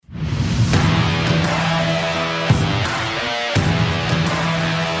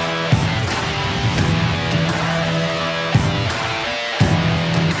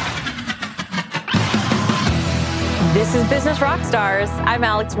This is Business Rockstars. I'm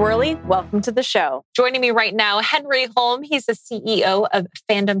Alex Worley. Welcome to the show. Joining me right now, Henry Holm. He's the CEO of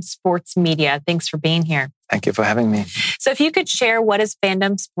Fandom Sports Media. Thanks for being here. Thank you for having me. So if you could share, what is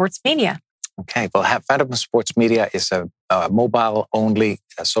Fandom Sports Media? Okay, well, Fandom Sports Media is a mobile-only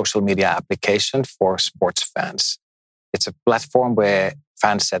social media application for sports fans. It's a platform where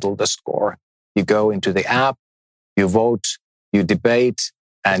fans settle the score. You go into the app, you vote, you debate,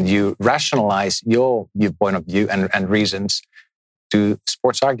 and you rationalize your point of view and reasons to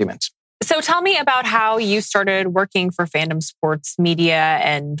sports arguments. So tell me about how you started working for Fandom Sports Media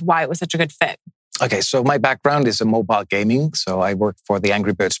and why it was such a good fit. Okay, so my background is in mobile gaming. So I worked for the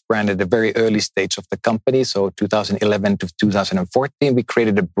Angry Birds brand at the very early stage of the company. So 2011 to 2014, we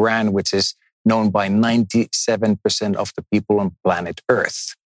created a brand which is known by 97% of the people on planet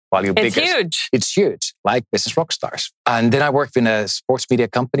Earth. It's huge. It's huge, like Business Rockstars. And then I worked in a sports media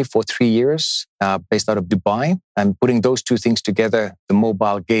company for 3 years, based out of Dubai. And putting those two things together, the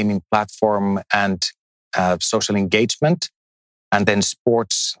mobile gaming platform and social engagement, and then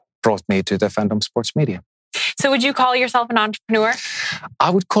sports brought me to the Fandom Sports Media. So would you call yourself an entrepreneur? I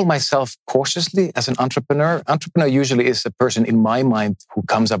would call myself cautiously as an entrepreneur. Entrepreneur usually is a person in my mind who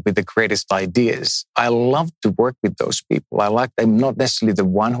comes up with the greatest ideas. I love to work with those people. I'm not necessarily the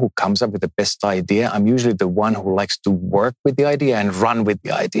one who comes up with the best idea. I'm usually the one who likes to work with the idea and run with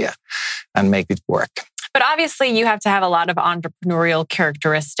the idea and make it work. But obviously, you have to have a lot of entrepreneurial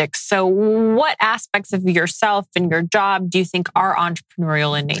characteristics. So what aspects of yourself and your job do you think are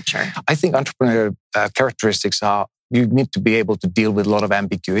entrepreneurial in nature? I think entrepreneurial characteristics are, you need to be able to deal with a lot of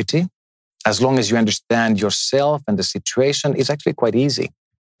ambiguity. As long as you understand yourself and the situation, it's actually quite easy.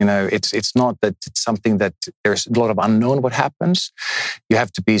 You know, it's not that it's something that there's a lot of unknown what happens. You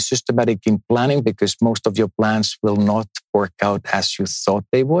have to be systematic in planning because most of your plans will not work out as you thought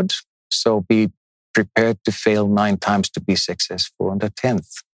they would. So be prepared to fail 9 times to be successful on the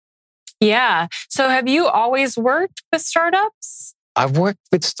 10th. Yeah. So have you always worked with startups? I've worked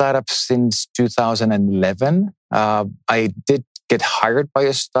with startups since 2011. I did get hired by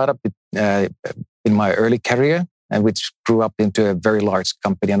a startup in my early career, and which grew up into a very large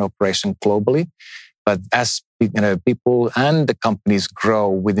company and operation globally. But as people and the companies grow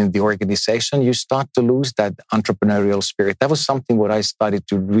within the organization, you start to lose that entrepreneurial spirit. That was something what I started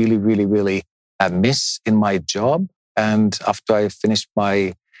to really miss in my job. And after I finished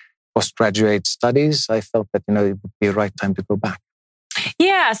my postgraduate studies, I felt that, it would be the right time to go back.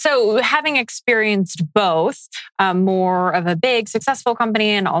 Yeah. So having experienced both, more of a big, successful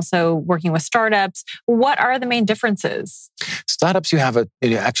company and also working with startups, what are the main differences? Startups, you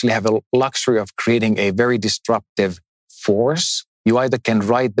actually have a luxury of creating a very disruptive force. You either can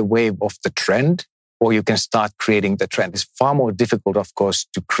ride the wave of the trend, or you can start creating the trend. It's far more difficult, of course,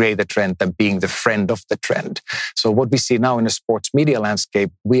 to create the trend than being the friend of the trend. So what we see now in the sports media landscape,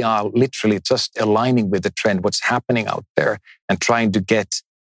 we are literally just aligning with the trend, what's happening out there, and trying to get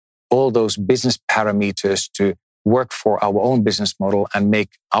all those business parameters to work for our own business model and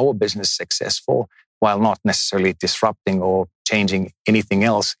make our business successful, while not necessarily disrupting or changing anything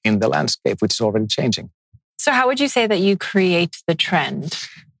else in the landscape, which is already changing. So how would you say that you create the trend?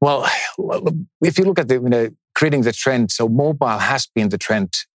 Well, if you look at creating the trend, so mobile has been the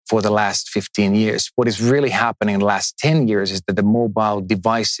trend for the last 15 years. What is really happening in the last 10 years is that the mobile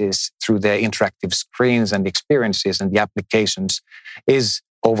devices, through their interactive screens and experiences and the applications, is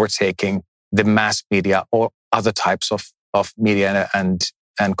overtaking the mass media or other types of media and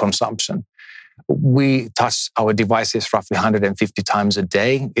consumption. We touch our devices roughly 150 times a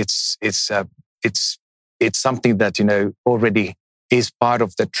day. It's something that already is part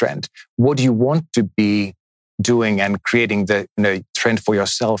of the trend. What you want to be doing and creating the trend for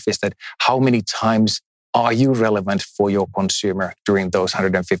yourself is that how many times are you relevant for your consumer during those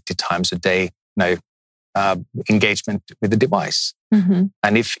 150 times a day engagement with the device. Mm-hmm.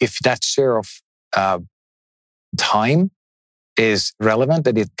 And if that share of time is relevant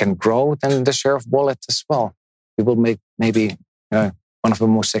and it can grow, then the share of wallet as well. It will make maybe one of the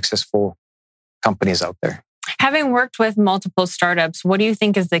most successful companies out there. Having worked with multiple startups, what do you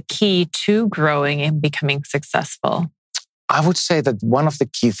think is the key to growing and becoming successful? I would say that one of the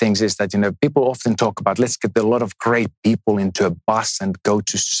key things is that, people often talk about, let's get a lot of great people into a bus and go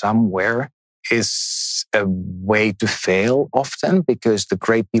to somewhere, is a way to fail often, because the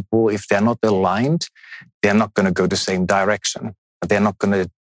great people, if they're not aligned, they're not going to go the same direction. They're not going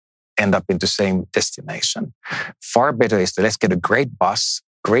to end up in the same destination. Far better is to let's get a great bus,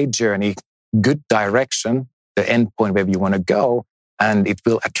 great journey, good direction, the end point where you want to go, and it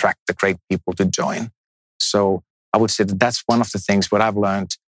will attract the great people to join. So I would say that that's one of the things what I've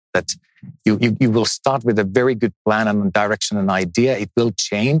learned that you will start with a very good plan and direction and idea. It will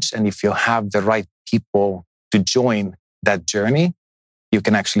change. And if you have the right people to join that journey, you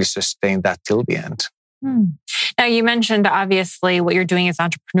can actually sustain that till the end. Now, you mentioned obviously what you're doing is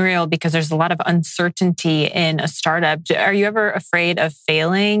entrepreneurial because there's a lot of uncertainty in a startup. Are you ever afraid of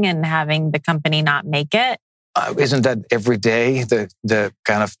failing and having the company not make it? Isn't that every day the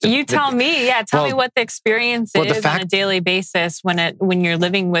kind of... You tell me. Yeah, tell me what the experience is on a daily basis when you're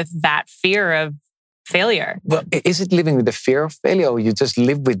living with that fear of failure. Well, is it living with the fear of failure, or you just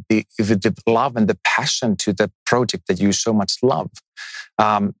live with the love and the passion to the project that you so much love?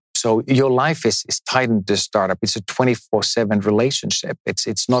 So your life is tied into the startup. It's a 24/7 relationship.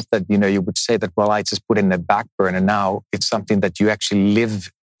 It's not that, you would say that, well, I just put in the back burner now. It's something that you actually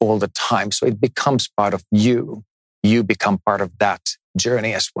live all the time. So it becomes part of you. You become part of that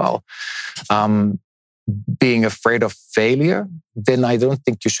journey as well. Being afraid of failure, then I don't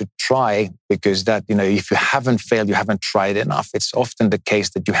think you should try, because that, if you haven't failed, you haven't tried enough. It's often the case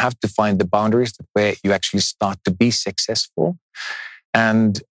that you have to find the boundaries where you actually start to be successful.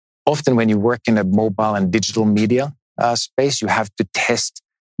 And often when you work in a mobile and digital media space, you have to test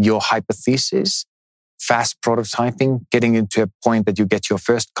your hypothesis, fast prototyping, getting into a point that you get your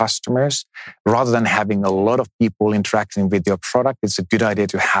first customers. Rather than having a lot of people interacting with your product, it's a good idea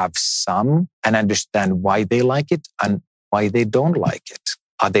to have some and understand why they like it and why they don't like it.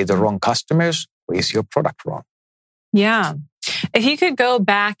 Are they the wrong customers, or is your product wrong? Yeah. If you could go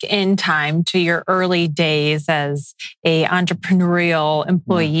back in time to your early days as an entrepreneurial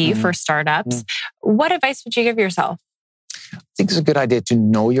employee for startups, what advice would you give yourself? I think it's a good idea to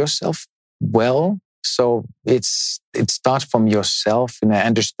know yourself well. So it starts from yourself,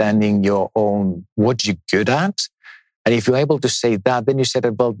 understanding your own, what you're good at. And if you're able to say that, then you say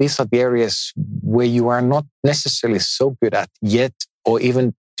that, well, these are the areas where you are not necessarily so good at yet, or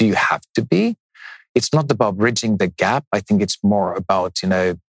even do you have to be? It's not about bridging the gap. I think it's more about,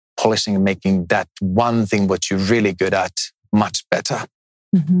 polishing and making that one thing what you're really good at much better.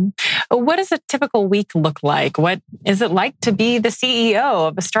 What does a typical week look like? What is it like to be the CEO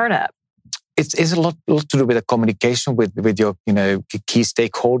of a startup? It's a lot to do with the communication with your key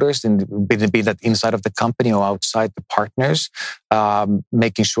stakeholders, and be that inside of the company or outside the partners,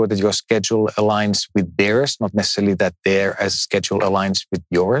 making sure that your schedule aligns with theirs, not necessarily that their schedule aligns with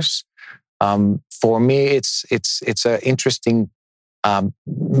yours. For me, it's an interesting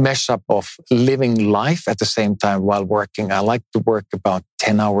mesh-up of living life at the same time while working. I like to work about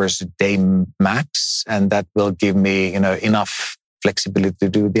 10 hours a day max, and that will give me enough flexibility to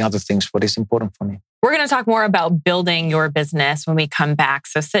do the other things, what is important for me. We're going to talk more about building your business when we come back,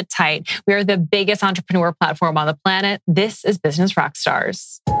 so sit tight. We are the biggest entrepreneur platform on the planet. This is Business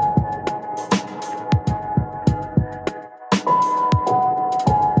Rockstars.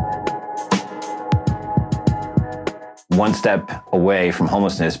 One step away from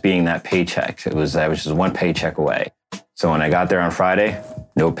homelessness being that paycheck. I was just one paycheck away. So when I got there on Friday,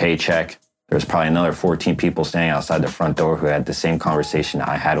 no paycheck. There was probably another 14 people standing outside the front door who had the same conversation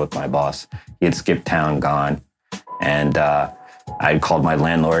I had with my boss. He had skipped town, gone. And I called my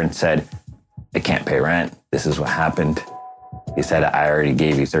landlord and said, I can't pay rent. This is what happened. He said, I already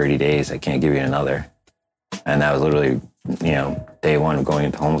gave you 30 days. I can't give you another. And that was literally, day one of going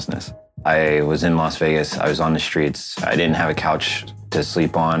into homelessness. I was in Las Vegas. I was on the streets. I didn't have a couch to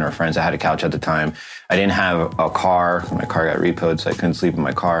sleep on or friends. I had a couch at the time. I didn't have a car. My car got repoed, so I couldn't sleep in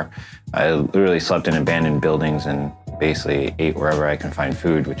my car. I literally slept in abandoned buildings and basically ate wherever I can find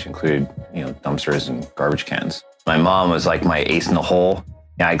food, which included, dumpsters and garbage cans. My mom was like my ace in the hole.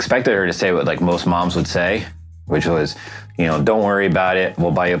 Yeah, I expected her to say what like most moms would say, which was, don't worry about it.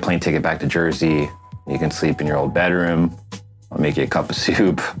 We'll buy you a plane ticket back to Jersey. You can sleep in your old bedroom. I'll make you a cup of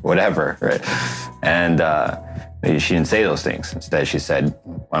soup, whatever, right? And she didn't say those things. Instead, she said,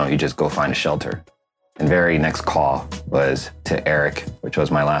 why don't you just go find a shelter? And very next call was to Eric, which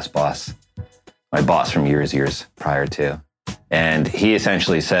was my last boss, my boss from years prior to. And he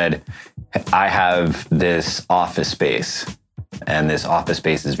essentially said, I have this office space, and this office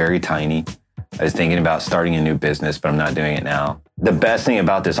space is very tiny. I was thinking about starting a new business, but I'm not doing it now. The best thing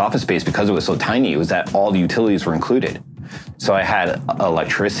about this office space, because it was so tiny, was that all the utilities were included. So I had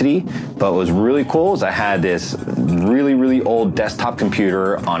electricity, but what was really cool is I had this really, really old desktop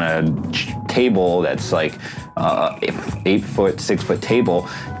computer on a table that's like 8-foot, 6-foot table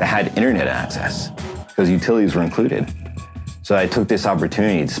that had internet access because utilities were included. So I took this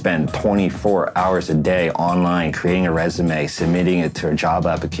opportunity to spend 24 hours a day online, creating a resume, submitting it to job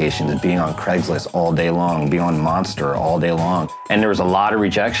applications, being on Craigslist all day long, being on Monster all day long. And there was a lot of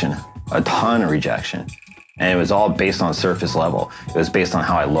rejection, a ton of rejection. And it was all based on surface level. It was based on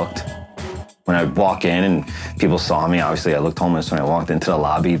how I looked. When I walk in and people saw me, obviously I looked homeless. When I walked into the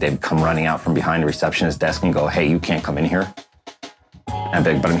lobby, they'd come running out from behind the receptionist desk and go, "Hey, you can't come in here." And I'd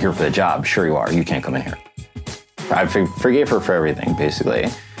be like, "But I'm here for the job." "Sure you are, you can't come in here." I forgave her for everything, basically.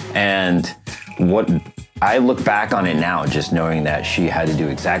 And what I look back on it now, just knowing that she had to do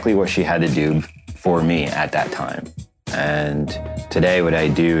exactly what she had to do for me at that time. And today what I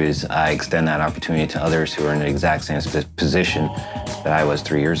do is I extend that opportunity to others who are in the exact same position that I was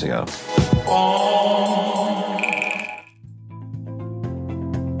 3 years ago.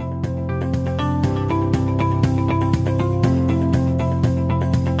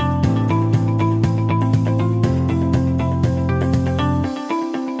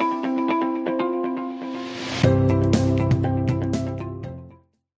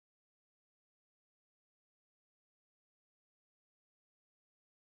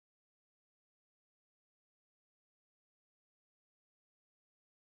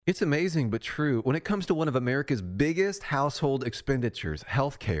 It's amazing but true. When it comes to one of America's biggest household expenditures,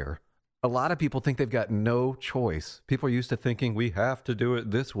 healthcare, a lot of people think they've got no choice. People are used to thinking we have to do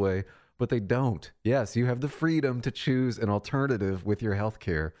it this way, but they don't. Yes, you have the freedom to choose an alternative with your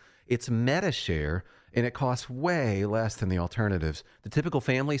healthcare. It's MediShare, and it costs way less than the alternatives. The typical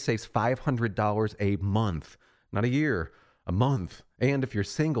family saves $500 a month, not a year, a month. And if you're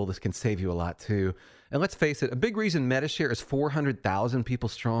single, this can save you a lot too. And let's face it, a big reason MediShare is 400,000 people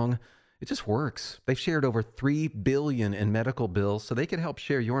strong, it just works. They've shared over $3 billion in medical bills, so they can help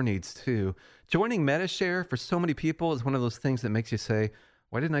share your needs too. Joining MediShare for so many people is one of those things that makes you say,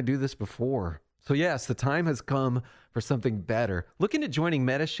 why didn't I do this before? So yes, the time has come for something better. Look into joining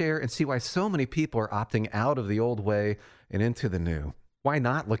MediShare and see why so many people are opting out of the old way and into the new. Why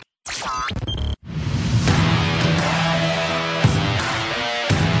not look?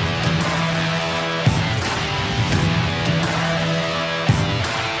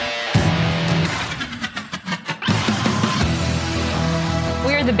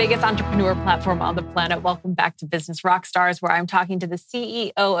 We're the biggest entrepreneur platform on the planet. Welcome back to Business Rockstars, where I'm talking to the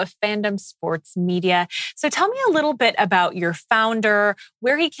CEO of Fandom Sports Media. So tell me a little bit about your founder,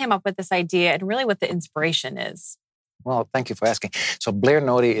 where he came up with this idea, and really what the inspiration is. Well, thank you for asking. So Blair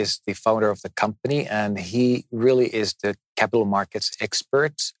Nodi is the founder of the company, and he really is the capital markets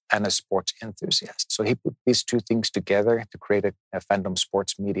expert and a sports enthusiast. So he put these two things together to create a Fandom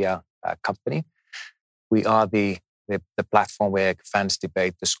Sports Media company. We are the platform where fans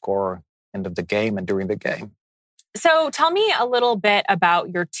debate the score end of the game and during the game. So tell me a little bit about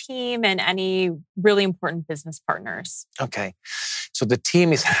your team and any really important business partners. Okay. So the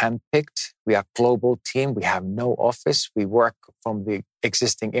team is handpicked. We are a global team. We have no office. We work from the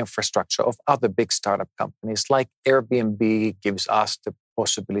existing infrastructure of other big startup companies like Airbnb gives us the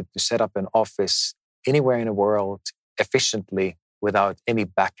possibility to set up an office anywhere in the world efficiently without any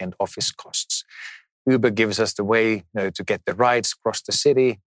back-end office costs. Uber gives us the way to get the rides across the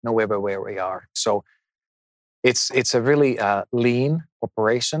city, nowhere but where we are. So it's a really lean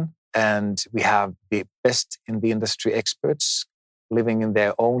operation, and we have the best in the industry experts living in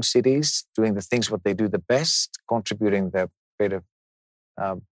their own cities, doing the things what they do the best, contributing the creative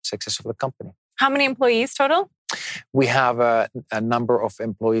success of the company. How many employees total? We have a number of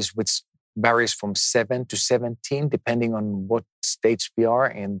employees which varies from 7 to 17, depending on what stage we are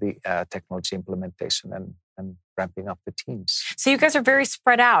in the technology implementation and ramping up the teams. So you guys are very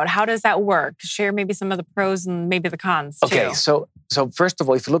spread out. How does that work? Share maybe some of the pros and maybe the cons too. Okay, so first of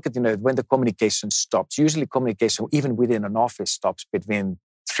all, if you look at when the communication stops, usually communication even within an office stops between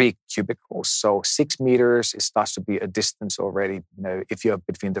 3 cubicles. So 6 meters, it starts to be a distance already. If you're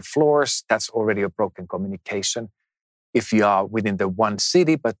between the floors, that's already a broken communication. If you are within the one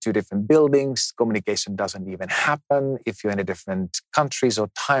city, but 2 different buildings, communication doesn't even happen. If you're in a different countries or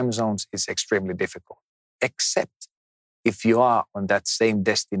time zones, it's extremely difficult. Except if you are on that same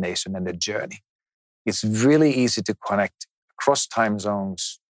destination and the journey. It's really easy to connect across time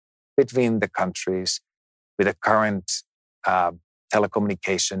zones between the countries with a current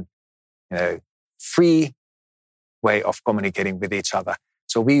telecommunication, free way of communicating with each other.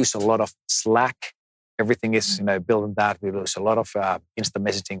 So we use a lot of Slack. Everything is, built on that. We use a lot of instant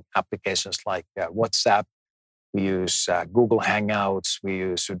messaging applications like WhatsApp. We use Google Hangouts. We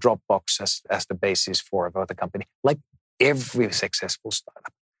use Dropbox as the basis for the company, like every successful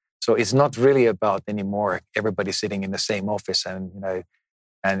startup. So it's not really about anymore everybody sitting in the same office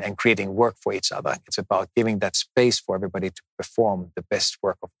and creating work for each other. It's about giving that space for everybody to perform the best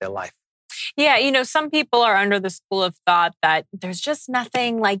work of their life. Yeah, some people are under the school of thought that there's just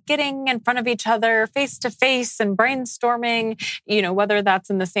nothing like getting in front of each other face to face and brainstorming, whether that's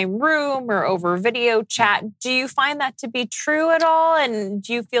in the same room or over video chat. Do you find that to be true at all? And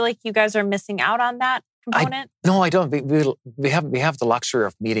do you feel like you guys are missing out on that component? No, I don't. We have the luxury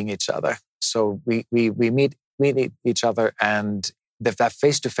of meeting each other. So we meet each other, and that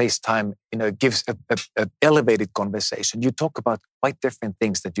face-to-face time, gives a elevated conversation. You talk about quite different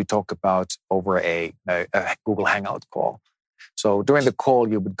things that you talk about over a Google Hangout call. So during the call,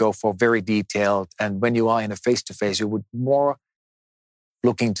 you would go for very detailed, and when you are in a face-to-face, you would more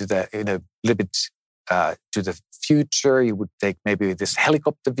look into a little bit to the future. You would take maybe this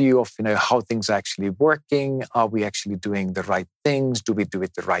helicopter view of how things are actually working. Are we actually doing the right things? Do we do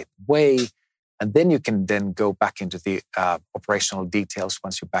it the right way? And then you can then go back into the operational details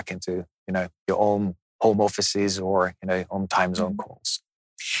once you're back into your own home offices or own time zone calls.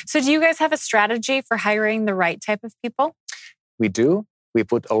 So do you guys have a strategy for hiring the right type of people? We do. We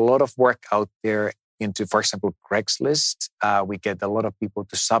put a lot of work out there into, for example, Craigslist. We get a lot of people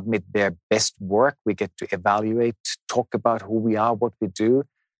to submit their best work. We get to evaluate, talk about who we are, what we do,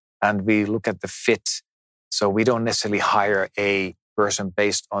 and we look at the fit. So we don't necessarily hire a person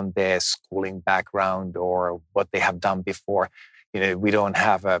based on their schooling background or what they have done before. We don't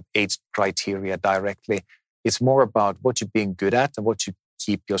have a age criteria directly. It's more about what you're being good at and what you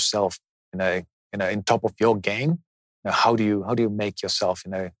keep yourself, in top of your game. How do you make yourself,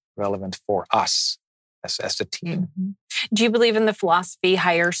 relevant for us as a team? Mm-hmm. Do you believe in the philosophy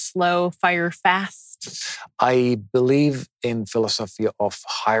hire slow, fire fast? I believe in philosophy of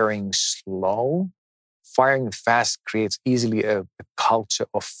hiring slow. Firing fast creates easily a culture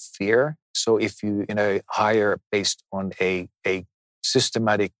of fear. So if you hire based on a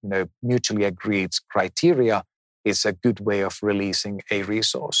systematic, mutually agreed criteria, it's a good way of releasing a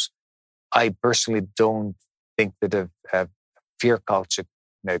resource. I personally don't think that a fear culture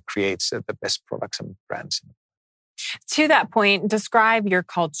creates the best products and brands. To that point, describe your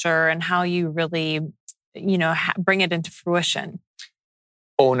culture and how you really, bring it into fruition.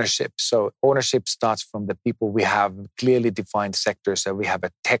 Ownership. So ownership starts from the people. We have clearly defined sectors. So we have a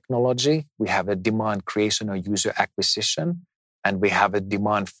technology, we have a demand creation or user acquisition, and we have a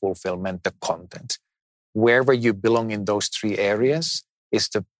demand fulfillment, the content. Wherever you belong in those three areas is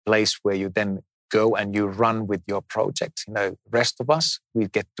the place where you then go and you run with your project. Rest of us, we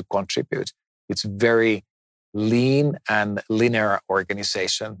get to contribute. It's very lean and linear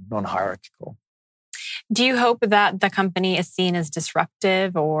organization, non-hierarchical. Do you hope that the company is seen as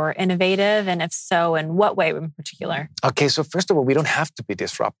disruptive or innovative? And if so, in what way in particular? Okay, so first of all, we don't have to be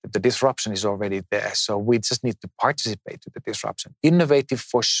disruptive. The disruption is already there. So we just need to participate in the disruption. Innovative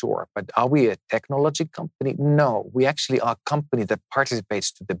for sure, but are we a technology company? No, we actually are a company that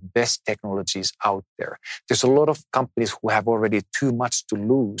participates to the best technologies out there. There's a lot of companies who have already too much to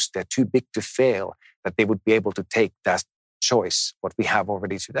lose. They're too big to fail, that they would be able to take that choice, what we have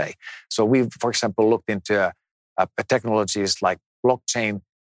already today. So we've, for example, looked into technologies like blockchain.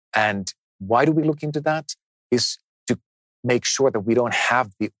 And why do we look into that? Is to make sure that we don't have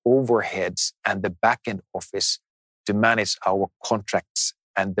the overheads and the back-end office to manage our contracts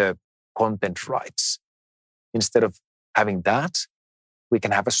and the content rights. Instead of having that, we can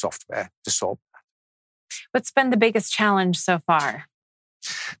have a software to solve that. What's been the biggest challenge so far?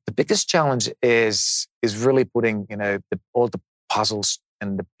 The biggest challenge is really putting, all the puzzles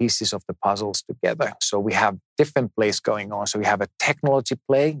and the pieces of the puzzles together. So we have different plays going on. So we have a technology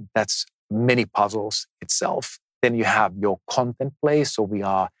play that's many puzzles itself. Then you have your content play. So we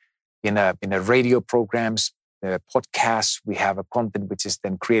are in a radio programs, podcasts. We have a content which is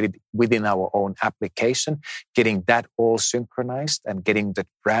then created within our own application, getting that all synchronized and getting the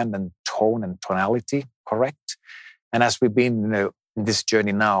brand and tone and tonality correct. And as we've been, in this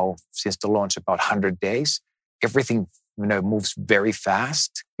journey now since the launch about 100 days, everything moves very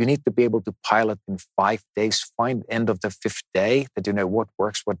fast. You need to be able to pilot in 5 days, find end of the 5th day that what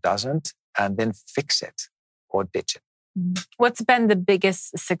works, what doesn't, and then fix it or ditch it. What's been the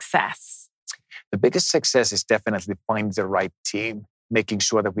biggest success? The biggest success is definitely find the right team, making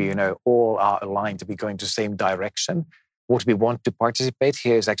sure that we all are aligned to be going to the same direction. What we want to participate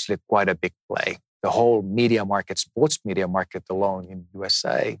here is actually quite a big play. The whole media market, sports media market alone in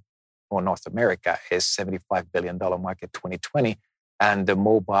USA or North America is $75 billion market 2020. And the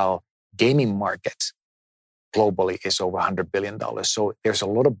mobile gaming market globally is over $100 billion. So there's a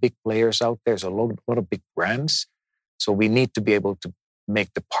lot of big players out there. There's a lot of big brands. So we need to be able to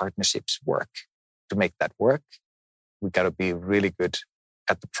make the partnerships work. To make that work, we got to be really good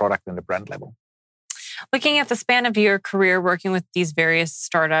at the product and the brand level. Looking at the span of your career working with these various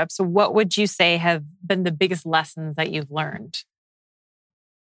startups, what would you say have been the biggest lessons that you've learned?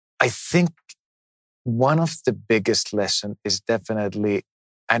 I think one of the biggest lessons is definitely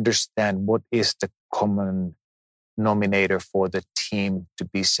understand what is the common denominator for the team to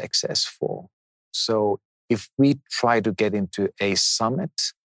be successful. So if we try to get into a summit,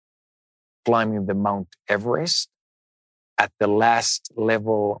 climbing the Mount Everest, at the last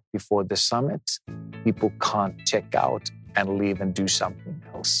level before the summit, people can't check out and leave and do something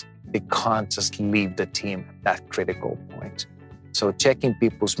else. They can't just leave the team at that critical point. So checking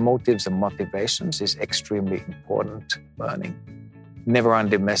people's motives and motivations is extremely important learning. Never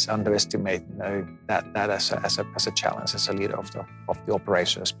underestimate that as a challenge as a leader of the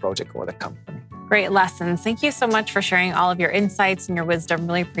operations project or the company. Great lessons. Thank you so much for sharing all of your insights and your wisdom.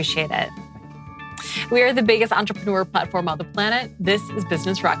 Really appreciate it. We are the biggest entrepreneur platform on the planet. This is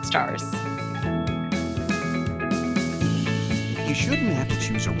Business Rockstars. You shouldn't have to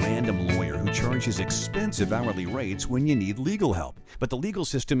choose a random lawyer who charges expensive hourly rates when you need legal help. But the legal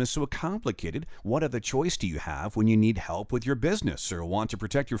system is so complicated, what other choice do you have when you need help with your business or want to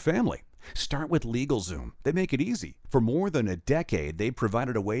protect your family? Start with LegalZoom. They make it easy. For more than a decade, they've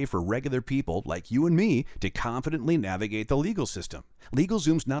provided a way for regular people like you and me to confidently navigate the legal system.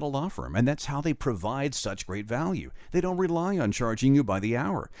 LegalZoom's not a law firm, and that's how they provide such great value. They don't rely on charging you by the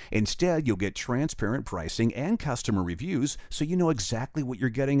hour. Instead, you'll get transparent pricing and customer reviews so you know exactly what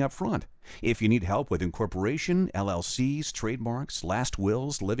you're getting up front. If you need help with incorporation, LLCs, trademarks, last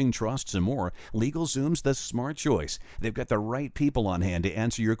wills, living trusts, and more, LegalZoom's the smart choice. They've got the right people on hand to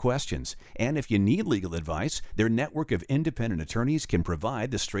answer your questions. And if you need legal advice, their network of independent attorneys can provide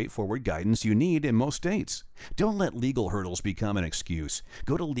the straightforward guidance you need in most states. Don't let legal hurdles become an excuse.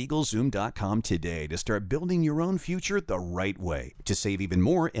 Go to LegalZoom.com today to start building your own future the right way. To save even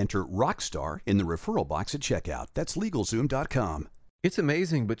more, enter Rockstar in the referral box at checkout. That's LegalZoom.com. It's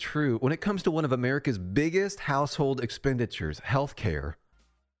amazing but true. When it comes to one of America's biggest household expenditures, healthcare.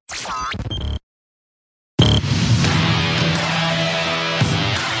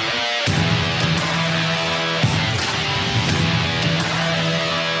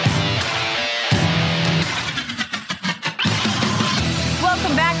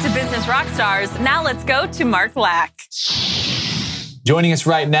 Welcome back to Business Rockstars. Now let's go to Mark Lack. Joining us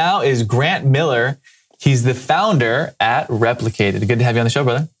right now is Grant Miller. He's the founder at Replicated. Good to have you on the show,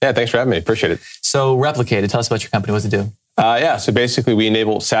 brother. Yeah, thanks for having me. Appreciate it. So Replicated, tell us about your company. What's it do? So basically we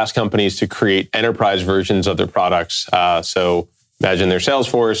enable SaaS companies to create enterprise versions of their products. So imagine their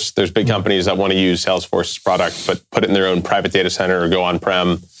Salesforce. There's big companies that want to use Salesforce's product, but put it in their own private data center or go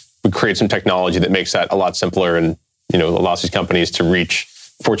on-prem. We create some technology that makes that a lot simpler and, allows these companies to reach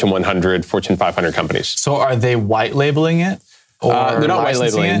Fortune 100, Fortune 500 companies. So are they white labeling it? They're not white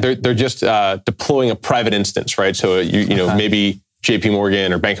labeling. They're just deploying a private instance, right? So maybe JP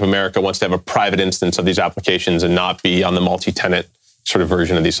Morgan or Bank of America wants to have a private instance of these applications and not be on the multi-tenant sort of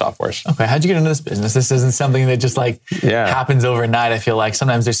version of these softwares. Okay, how'd you get into this business? This isn't something that just happens overnight. I feel like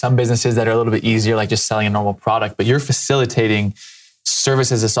sometimes there's some businesses that are a little bit easier, like just selling a normal product, but you're facilitating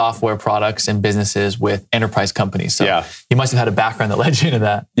services as software products and businesses with enterprise companies. So you must have had a background that led you into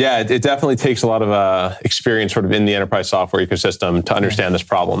that. Yeah, it definitely takes a lot of experience sort of in the enterprise software ecosystem to understand this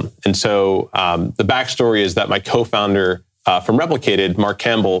problem. And so the backstory is that my co-founder from Replicated, Mark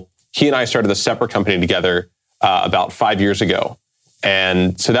Campbell, he and I started a separate company together about 5 years ago.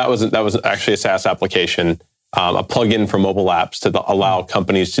 And so that was actually a SaaS application, a plugin for mobile apps to allow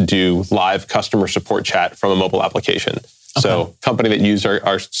companies to do live customer support chat from a mobile application. Okay. So company that used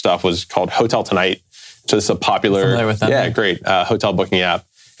our stuff was called Hotel Tonight. So this is a popular, great hotel booking app.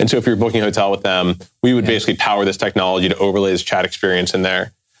 And so if you're booking a hotel with them, we would basically power this technology to overlay this chat experience in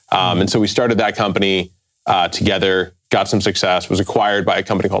there. And so we started that company together, got some success, was acquired by a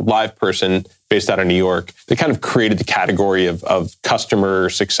company called LivePerson based out of New York. They kind of created the category of customer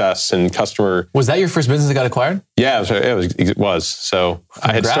success and customer. Was that your first business that got acquired? Yeah, it was. So Congrats.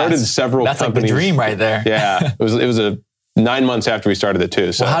 I had started several companies. That's like the dream right there. Yeah, it was a 9 months after we started it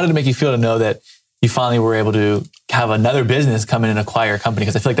too. So how did it make you feel to know that you finally were able to have another business come in and acquire a company?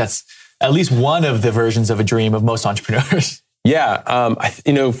 Because I feel like that's at least one of the versions of a dream of most entrepreneurs. Yeah.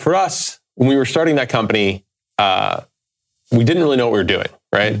 For us, when we were starting that company, we didn't really know what we were doing,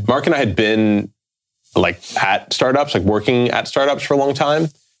 right? Mm-hmm. Mark and I had been at startups, working at startups for a long time.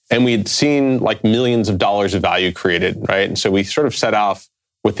 And we'd seen millions of dollars of value created, right? And so we sort of set off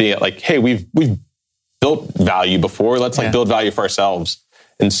with the hey, we've built value before. Let's build value for ourselves.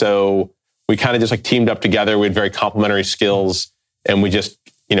 And so we kind of just teamed up together. We had very complementary skills and we just,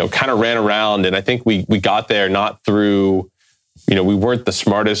 kind of ran around. And I think we got there not through we weren't the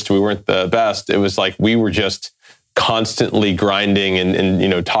smartest, we weren't the best. It was like we were just constantly grinding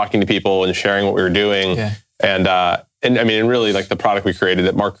and talking to people and sharing what we were doing. Yeah. And I mean, really, like the product we created,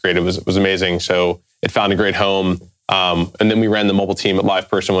 that Mark created, was amazing. So it found a great home. And then we ran the mobile team at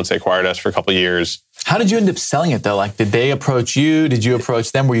LivePerson once they acquired us for a couple of years. How did you end up selling it though? Like, did they approach you? Did you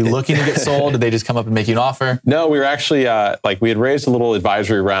approach them? Were you looking to get sold? Did they just come up and make you an offer? No, we were actually we had raised a little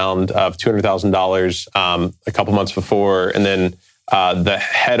advisory round of $200,000 a couple months before, and then the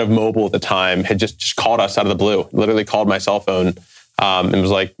head of mobile at the time had just called us out of the blue. Literally called my cell phone and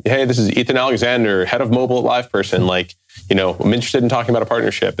was like, "Hey, this is Ethan Alexander, head of mobile at LivePerson. Like, I'm interested in talking about a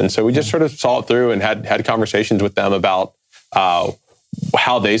partnership." And so we just sort of saw it through and had conversations with them about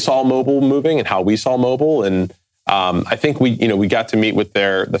how they saw mobile moving and how we saw mobile. And I think we got to meet with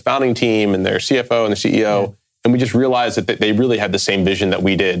the founding team and their CFO and the CEO, and we just realized that they really had the same vision that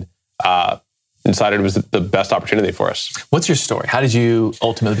we did. And decided it was the best opportunity for us. What's your story? How did you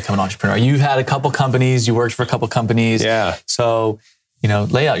ultimately become an entrepreneur? You've had a couple companies, you worked for a couple companies. Yeah. So,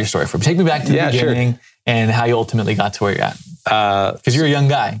 lay out your story for me. Take me back to the beginning and how you ultimately got to where you're at. Because you're a young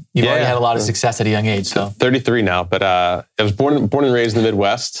guy. You've already had a lot of success at a young age. So 33 now, but I was born and raised in the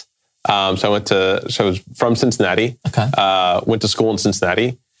Midwest. So I was from Cincinnati. Okay. Went to school in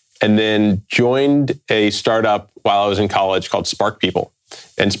Cincinnati, and then joined a startup while I was in college called Spark People.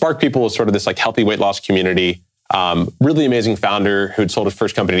 And Spark People is sort of this like healthy weight loss community. Really amazing founder who had sold his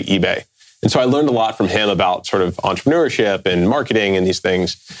first company to eBay. And so I learned a lot from him about sort of entrepreneurship and marketing and these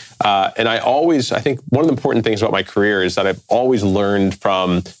things. And I think one of the important things about my career is that I've always learned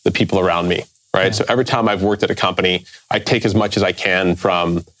from the people around me, right? Yeah. So every time I've worked at a company, I take as much as I can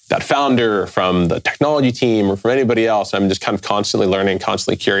from that founder, from the technology team, or from anybody else. I'm just kind of constantly learning,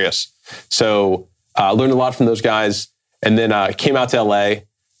 constantly curious. So I learned a lot from those guys. And then came out to LA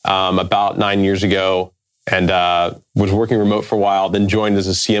about 9 years ago and was working remote for a while, then joined as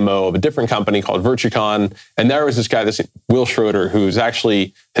a CMO of a different company called Virtucon. And there was this guy, Will Schroeder, who's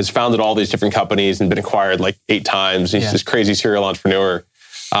actually has founded all these different companies and been acquired like 8 times. He's this crazy serial entrepreneur.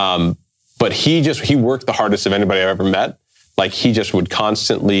 But he worked the hardest of anybody I've ever met. Like he just would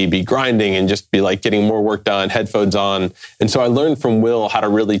constantly be grinding and just be like getting more work done, headphones on. And so I learned from Will how to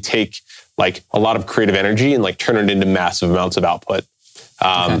really take like a lot of creative energy and like turn it into massive amounts of output.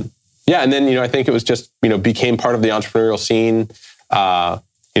 Yeah. And then, I think it was just, became part of the entrepreneurial scene.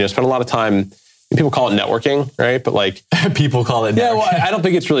 Spent a lot of time, people call it networking, right? But like people call it networking. Yeah, well, I don't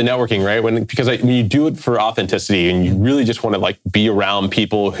think it's really networking, right? Because when you do it for authenticity and you really just want to like be around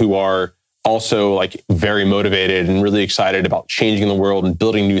people who are also like very motivated and really excited about changing the world and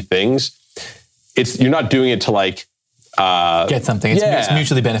building new things, you're not doing it to like, get something. It's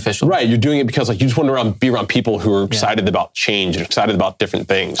mutually beneficial. Right. You're doing it because like you just want to be around people who are excited about change and excited about different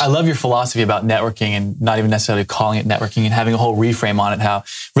things. I love your philosophy about networking and not even necessarily calling it networking and having a whole reframe on it, how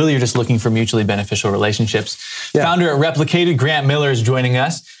really you're just looking for mutually beneficial relationships. Yeah. Founder at Replicated, Grant Miller, is joining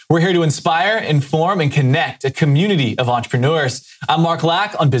us. We're here to inspire, inform, and connect a community of entrepreneurs. I'm Mark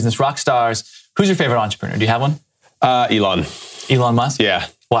Lack on Business Rockstars. Who's your favorite entrepreneur? Do you have one? Elon. Elon Musk? Yeah.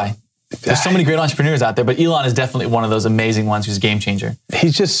 Why? There's so many great entrepreneurs out there, but Elon is definitely one of those amazing ones who's a game changer.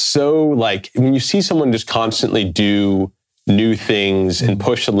 He's just so like, when you see someone just constantly do new things and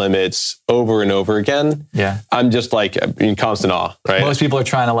push the limits over and over again, I'm just like in constant awe, right? Most people are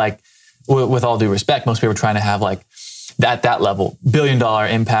trying to like, with all due respect, most people are trying to have like that level, $1 billion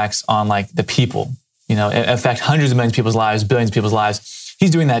impacts on like the people, affect hundreds of millions of people's lives, billions of people's lives. He's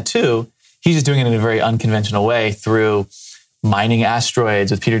doing that too. He's just doing it in a very unconventional way through mining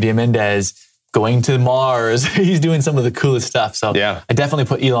asteroids with Peter Diamandis, going to Mars. He's doing some of the coolest stuff. So I definitely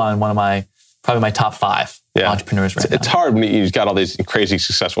put Elon in one of probably my top 5 entrepreneurs right now. It's hard when he's got all these crazy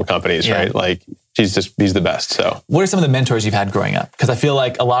successful companies, right? Like he's the best. So what are some of the mentors you've had growing up? Because I feel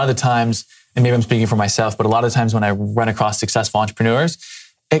like a lot of the times, and maybe I'm speaking for myself, but a lot of the times when I run across successful entrepreneurs,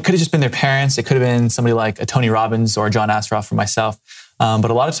 it could have just been their parents. It could have been somebody like a Tony Robbins or a John Assaraf for myself.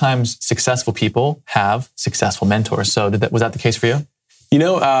 But a lot of times successful people have successful mentors. So was that the case for you?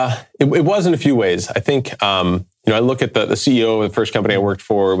 It was in a few ways. I think, I look at the CEO of the first company I worked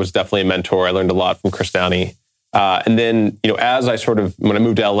for was definitely a mentor. I learned a lot from Chris Downey. And then, as I when I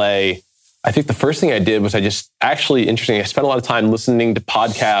moved to LA, I think the first thing I did was I spent a lot of time listening to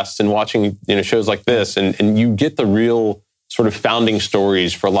podcasts and watching, shows like this. And you get the real sort of founding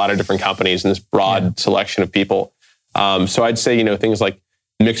stories for a lot of different companies and this broad selection of people. So I'd say, things like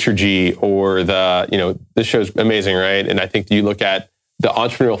Mixergy or this show's amazing, right? And I think you look at the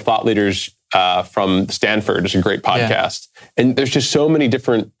entrepreneurial thought leaders from Stanford, it's a great podcast. And there's just so many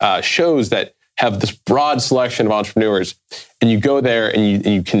different shows that have this broad selection of entrepreneurs. And you go there and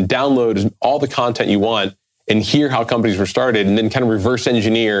you can download all the content you want. and hear how companies were started and then kind of reverse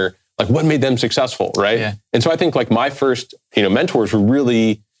engineer like what made them successful, right? Yeah. And so I think like my first, mentors were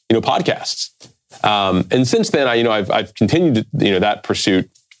really, podcasts. And since then, I've continued, that pursuit,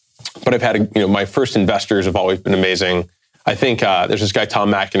 but I've had, my first investors have always been amazing. I think there's this guy,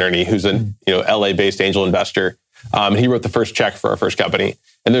 Tom McInerney, who's an, LA-based angel investor. And he wrote the first check for our first company.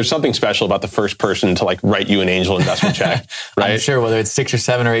 And there's something special about the first person to like write you an angel investment check, right? I'm sure whether it's 6 or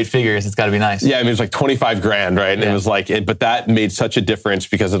 7 or 8 figures, it's got to be nice. Yeah, I mean, it was like 25 grand, right? And it was like, but that made such a difference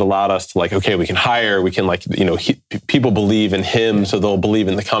because it allowed us to like, okay, we can hire, we can like, people believe in him, so they'll believe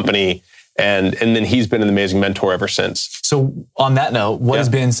in the company. And then he's been an amazing mentor ever since. So on that note, what has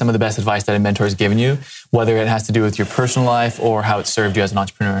been some of the best advice that a mentor has given you, whether it has to do with your personal life or how it served you as an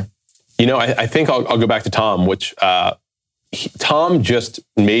entrepreneur? I think I'll go back to Tom, which Tom just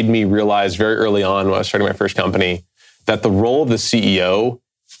made me realize very early on when I was starting my first company that the role of the CEO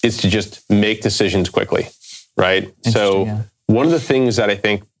is to just make decisions quickly, right? So one of the things that I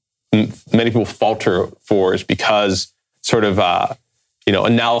think many people falter for is because sort of,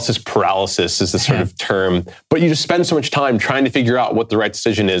 analysis paralysis is the sort of term, but you just spend so much time trying to figure out what the right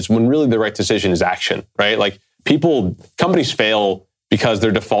decision is when really the right decision is action, right? Like companies fail because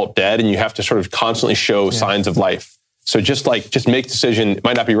they're default dead and you have to sort of constantly show signs of life. So just make decision. It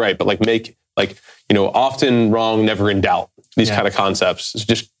might not be right, but often wrong, never in doubt. These kind of concepts. So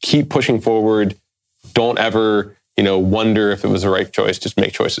just keep pushing forward. Don't ever, wonder if it was the right choice. Just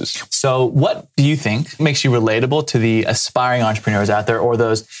make choices. So what do you think makes you relatable to the aspiring entrepreneurs out there or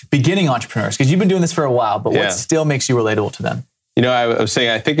those beginning entrepreneurs? Because you've been doing this for a while, but what still makes you relatable to them? I was saying,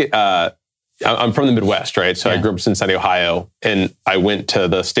 I think I'm from the Midwest, right? So I grew up in Cincinnati, Ohio, and I went to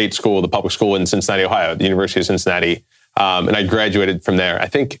the state school, the public school in Cincinnati, Ohio, the University of Cincinnati. And I graduated from there. I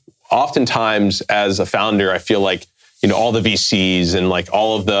think oftentimes as a founder, I feel like, all the VCs and like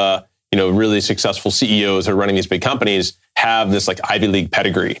all of the, really successful CEOs who are running these big companies have this like Ivy League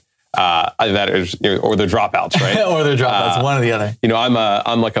pedigree. That is, or they're dropouts, right? Or they're dropouts, one or the other.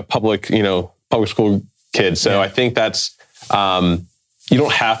 I'm like a public school kid. So I think that's, you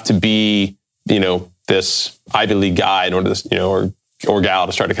don't have to be, this Ivy League guy in order to, or gal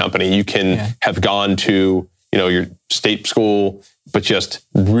to start a company. You can have gone to, your state school, but just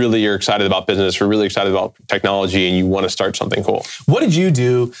really you're excited about business or really excited about technology and you want to start something cool. What did you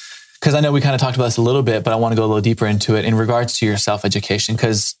do? Because I know we kind of talked about this a little bit, but I want to go a little deeper into it in regards to your self-education.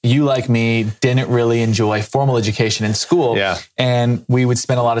 Because you, like me, didn't really enjoy formal education in school. Yeah. And we would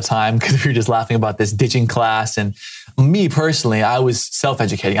spend a lot of time, because we were just laughing about this, ditching class. And me personally, I was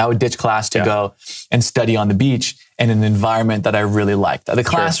self-educating. I would ditch class to go and study on the beach in an environment that I really liked. The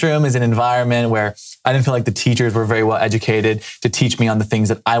classroom is an environment where I didn't feel like the teachers were very well educated to teach me on the things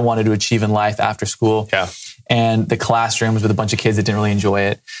that I wanted to achieve in life after school. Yeah. And the classrooms with a bunch of kids that didn't really enjoy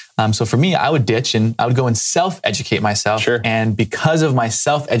it. So for me, I would ditch and I would go and self-educate myself. Sure. And because of my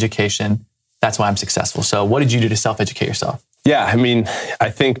self-education, that's why I'm successful. So what did you do to self-educate yourself? Yeah,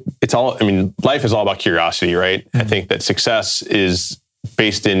 I think life is all about curiosity, right? Mm-hmm. I think that success is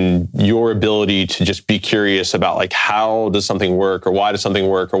based in your ability to just be curious about like, how does something work or why does something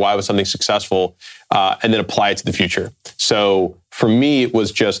work or why was something successful, and then apply it to the future. So for me, it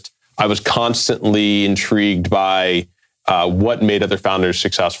was just, I was constantly intrigued by what made other founders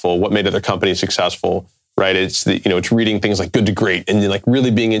successful, what made other companies successful, right? It's it's reading things like Good to Great and then like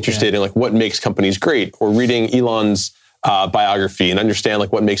really being interested in like what makes companies great, or reading Elon's biography and understand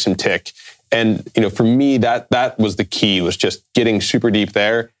like what makes him tick. And for me, that was the key, was just getting super deep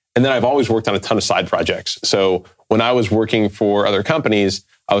there. And then I've always worked on a ton of side projects. So when I was working for other companies,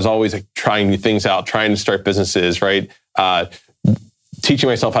 I was always like trying new things out, trying to start businesses, right? Teaching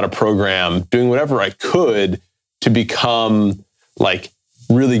myself how to program, doing whatever I could to become like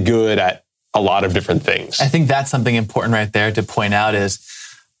really good at a lot of different things. I think that's something important right there to point out is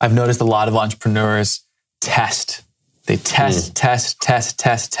I've noticed a lot of entrepreneurs test. They test.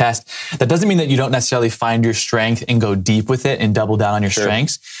 That doesn't mean that you don't necessarily find your strength and go deep with it and double down on your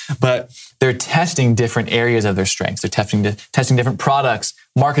strengths, but they're testing different areas of their strengths. They're testing different products,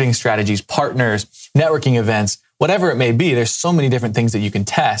 marketing strategies, partners, networking events, whatever it may be. There's so many different things that you can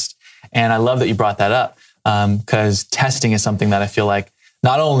test. And I love that you brought that up, because testing is something that I feel like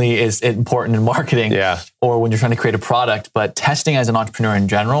not only is it important in marketing or when you're trying to create a product, but testing as an entrepreneur in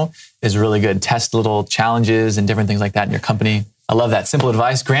general is really good. Test little challenges and different things like that in your company. I love that. Simple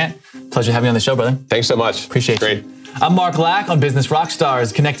advice. Grant, pleasure having you on the show, brother. Thanks so much. Appreciate it. I'm Mark Lack on Business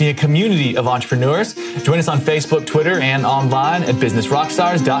Rockstars, connecting a community of entrepreneurs. Join us on Facebook, Twitter, and online at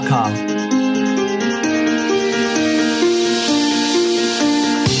businessrockstars.com.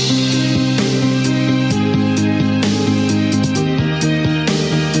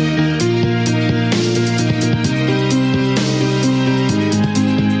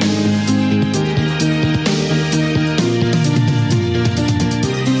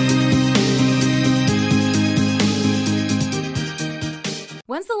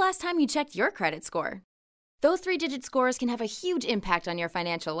 last time you checked your credit score? Those 3-digit scores can have a huge impact on your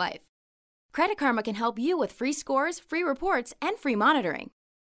financial life. Credit Karma can help you with free scores, free reports, and free monitoring.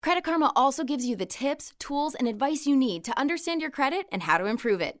 Credit Karma also gives you the tips, tools, and advice you need to understand your credit and how to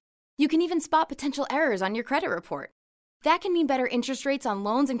improve it. You can even spot potential errors on your credit report. That can mean better interest rates on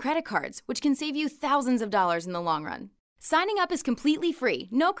loans and credit cards, which can save you thousands of dollars in the long run. Signing up is completely free,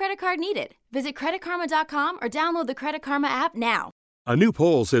 no credit card needed. Visit creditkarma.com or download the Credit Karma app now. A new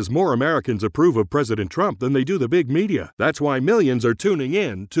poll says more Americans approve of President Trump than they do the big media. That's why millions are tuning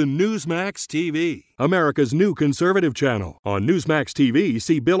in to Newsmax TV, America's new conservative channel. On Newsmax TV,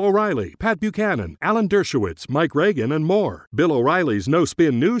 see Bill O'Reilly, Pat Buchanan, Alan Dershowitz, Mike Reagan, and more. Bill O'Reilly's No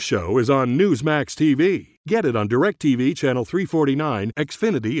Spin News Show is on Newsmax TV. Get it on DirecTV Channel 349,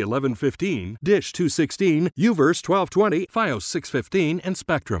 Xfinity 1115, Dish 216, UVerse 1220, Fios 615, and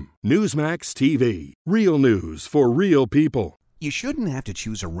Spectrum. Newsmax TV. Real news for real people. You shouldn't have to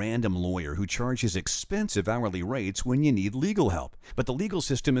choose a random lawyer who charges expensive hourly rates when you need legal help. But the legal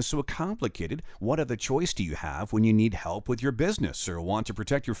system is so complicated, what other choice do you have when you need help with your business or want to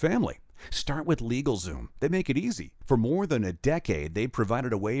protect your family? Start with LegalZoom. They make it easy. For more than a decade, they've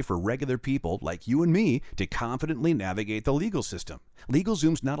provided a way for regular people like you and me to confidently navigate the legal system.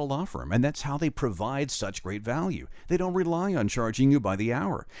 LegalZoom's not a law firm, and that's how they provide such great value. They don't rely on charging you by the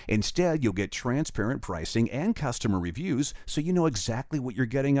hour. Instead, you'll get transparent pricing and customer reviews so you know exactly what you're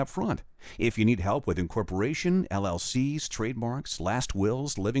getting up front. If you need help with incorporation, LLCs, trademarks, last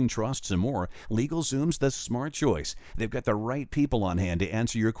wills, living trusts, and more, LegalZoom's the smart choice. They've got the right people on hand to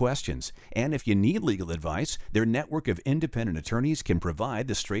answer your questions. And if you need legal advice, their network of independent attorneys can provide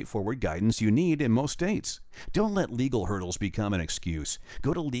the straightforward guidance you need in most states. Don't let legal hurdles become an excuse.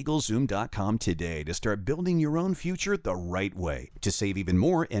 Go to LegalZoom.com today to start building your own future the right way. To save even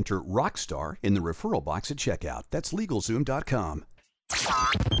more, enter Rockstar in the referral box at checkout. That's LegalZoom.com.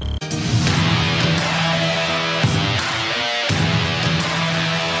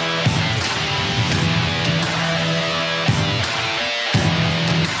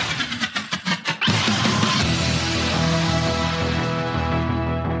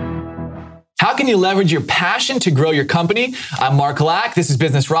 How can you leverage your passion to grow your company? I'm Mark Lack. This is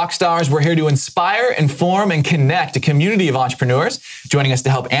Business Rockstars. We're here to inspire, inform, and connect a community of entrepreneurs. Joining us to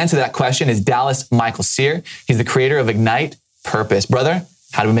help answer that question is Dallas Michael Sear. He's the creator of Ignite Purpose. Brother,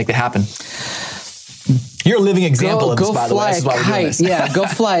 how do we make that happen? You're a living example of this, by the way. This is why we're doing this. Yeah, go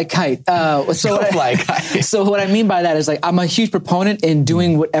fly a kite. Fly a kite. So what I mean by that is, like, I'm a huge proponent in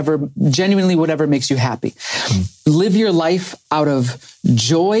doing genuinely whatever makes you happy. Live your life out of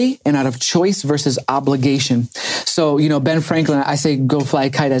joy and out of choice versus obligation. So, Ben Franklin, I say go fly a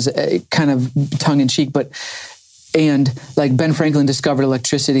kite as a kind of tongue in cheek, and like Ben Franklin discovered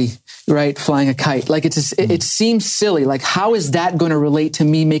electricity, right? Flying a kite. Like it seems silly. Like, how is that going to relate to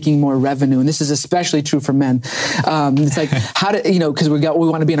me making more revenue? And this is especially true for men. It's like, because we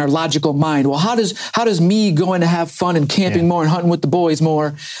want to be in our logical mind. Well, how does me going to have fun and camping more and hunting with the boys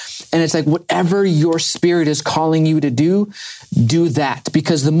more? And it's like, whatever your spirit is calling you to do that.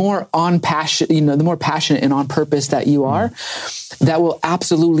 Because the more the more passionate and on purpose that you are, that will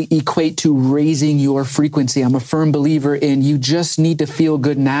absolutely equate to raising your frequency. I'm a firm believer in you just need to feel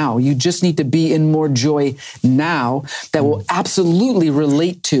good now. You just need to be in more joy now. That will absolutely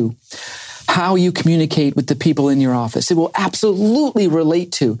relate to how you communicate with the people in your office. It will absolutely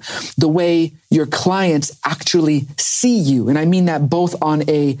relate to the way your clients actually see you. And I mean that both on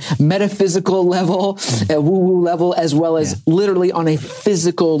a metaphysical level, a woo-woo level, as well as literally on a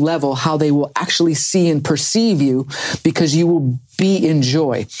physical level, how they will actually see and perceive you, because you will be in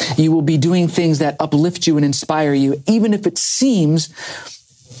joy. You will be doing things that uplift you and inspire you, even if it seems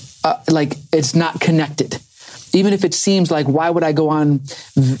like it's not connected. Even if it seems like, why would I go on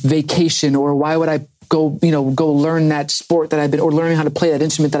vacation, or why would I go learn that sport or learning how to play that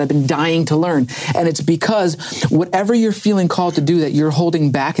instrument that I've been dying to learn? And it's because whatever you're feeling called to do that you're holding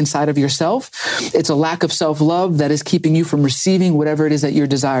back inside of yourself, it's a lack of self-love that is keeping you from receiving whatever it is that you're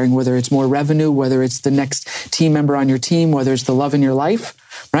desiring, whether it's more revenue, whether it's the next team member on your team, whether it's the love in your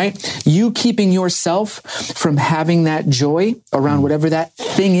life, right? You keeping yourself from having that joy around whatever that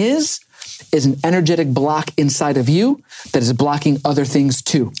thing is an energetic block inside of you that is blocking other things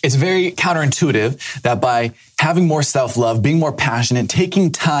too. It's very counterintuitive that by having more self-love, being more passionate,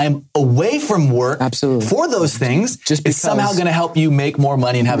 taking time away from work for those things is somehow going to help you make more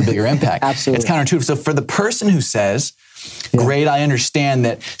money and have a bigger impact. Absolutely. It's counterintuitive. So for the person who says, great, I understand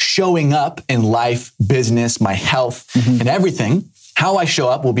that showing up in life, business, my health, and everything, how I show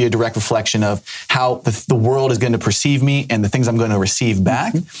up will be a direct reflection of how the world is going to perceive me and the things I'm going to receive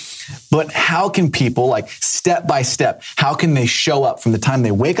back. but how can people, like step by step, how can they show up from the time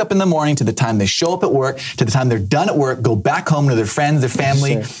they wake up in the morning to the time they show up at work, to the time they're done at work, go back home to their friends, their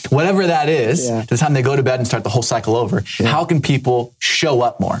family, whatever that is, to the time they go to bed and start the whole cycle over. How can people show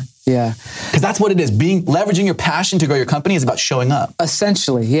up more? Yeah. Because that's what it is. Leveraging your passion to grow your company is about showing up.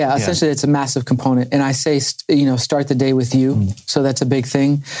 Essentially, Essentially, it's a massive component. And I say, start the day with you. So that's a big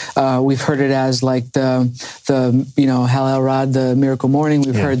thing. We've heard it as like the Hal Elrod, the Miracle Morning.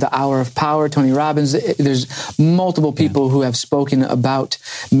 We've heard the Hour of Power, Tony Robbins. There's multiple people who have spoken about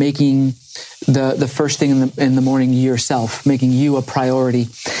making the first thing in the morning yourself, making you a priority.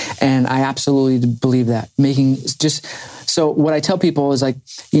 And I absolutely believe that. So what I tell people is like,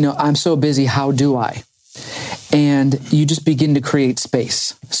 I'm so busy, how do I? And you just begin to create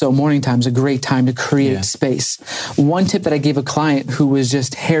space. So morning time is a great time to create space. One tip that I gave a client who was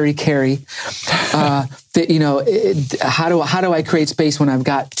just Harry-Carry, how do I create space when I've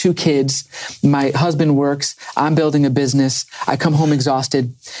got 2 kids, my husband works, I'm building a business, I come home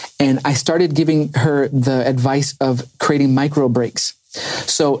exhausted, and I started giving her the advice of creating micro breaks.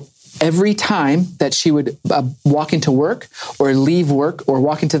 So every time that she would walk into work or leave work or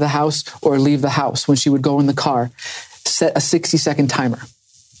walk into the house or leave the house, when she would go in the car, set a 60-second timer.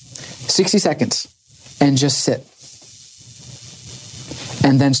 60 seconds and just sit.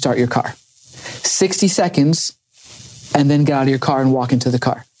 And then start your car. 60 seconds and then get out of your car and walk into the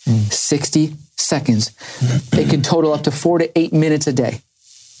car. 60 seconds. It can total up to 4 to 8 minutes a day.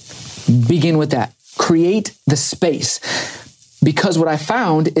 Begin with that. Create the space. Because what I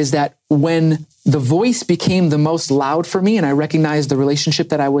found is that when the voice became the most loud for me and I recognized the relationship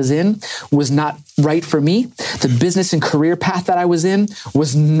that I was in was not right for me, the business and career path that I was in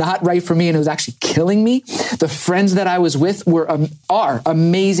was not right for me and it was actually killing me. The friends that I was with are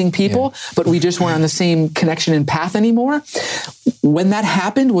amazing people, but we just weren't on the same connection and path anymore. When that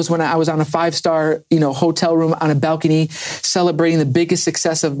happened was when I was on a 5-star, hotel room on a balcony celebrating the biggest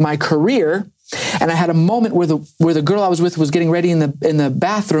success of my career. And I had a moment where the girl I was with was getting ready in the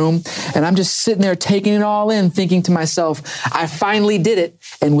bathroom, and I'm just sitting there taking it all in, thinking to myself, I finally did it.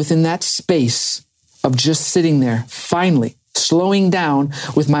 And within that space of just sitting there, finally slowing down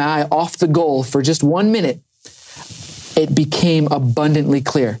with my eye off the goal for just 1 minute, it became abundantly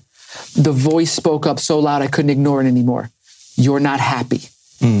clear. The voice spoke up so loud I couldn't ignore it anymore. You're not happy.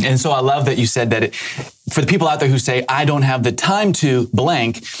 And so I love that you said that for the people out there who say, I don't have the time to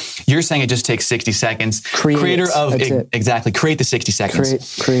blank, you're saying it just takes 60 seconds. Create the 60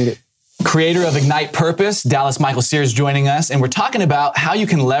 seconds. Create it. Creator of Ignite Purpose, Dallas Michael Sears, joining us. And we're talking about how you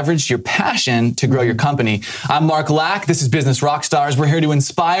can leverage your passion to grow your company. I'm Mark Lack. This is Business Rockstars. We're here to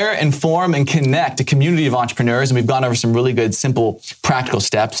inspire, inform, and connect a community of entrepreneurs. And we've gone over some really good, simple, practical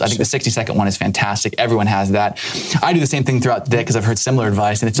steps. I think the 60-second one is fantastic. Everyone has that. I do the same thing throughout the day because I've heard similar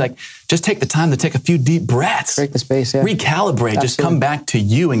advice. And it's like, just take the time to take a few deep breaths. Create the space, Recalibrate. Absolutely. Just come back to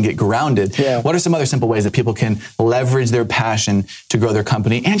you and get grounded. What are some other simple ways that people can leverage their passion to grow their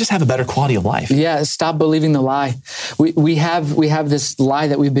company and just have a better quality of life? Stop believing the lie. We have this lie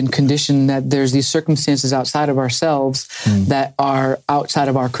that we've been conditioned that there's these circumstances outside of ourselves that are outside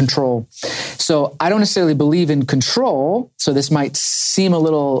of our control. So I don't necessarily believe in control. So this might seem a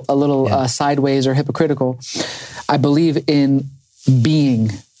little sideways or hypocritical. I believe in being.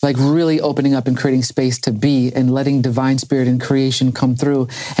 Like really opening up and creating space to be and letting divine spirit and creation come through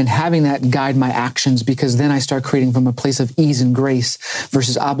and having that guide my actions, because then I start creating from a place of ease and grace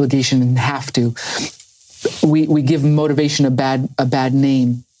versus obligation and have to. We give motivation a bad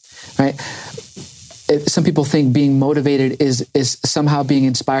name, right? Some people think being motivated is somehow being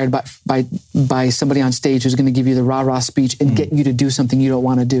inspired by somebody on stage who's going to give you the rah-rah speech and get you to do something you don't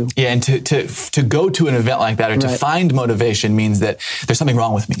want to do. Yeah, and to go to an event like that or to find motivation means that there's something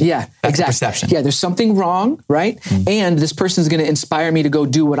wrong with me. Yeah, that's exactly. The perception. Yeah, there's something wrong, right? And this person's going to inspire me to go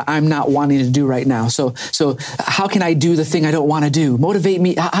do what I'm not wanting to do right now. So how can I do the thing I don't want to do? Motivate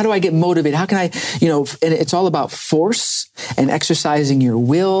me. How do I get motivated? How can I, and it's all about force and exercising your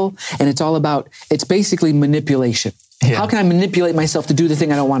will. And it's basically manipulation. Yeah. How can I manipulate myself to do the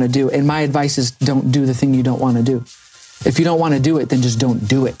thing I don't want to do? And my advice is don't do the thing you don't want to do. If you don't want to do it, then just don't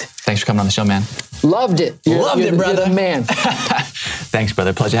do it. Thanks for coming on the show, man. Loved it. Loved it, brother. You're the man. Thanks,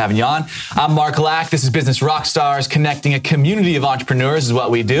 brother. Pleasure having you on. I'm Mark Lack. This is Business Rockstars. Connecting a community of entrepreneurs is what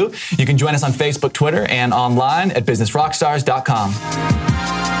we do. You can join us on Facebook, Twitter, and online at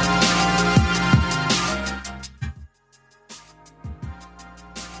businessrockstars.com.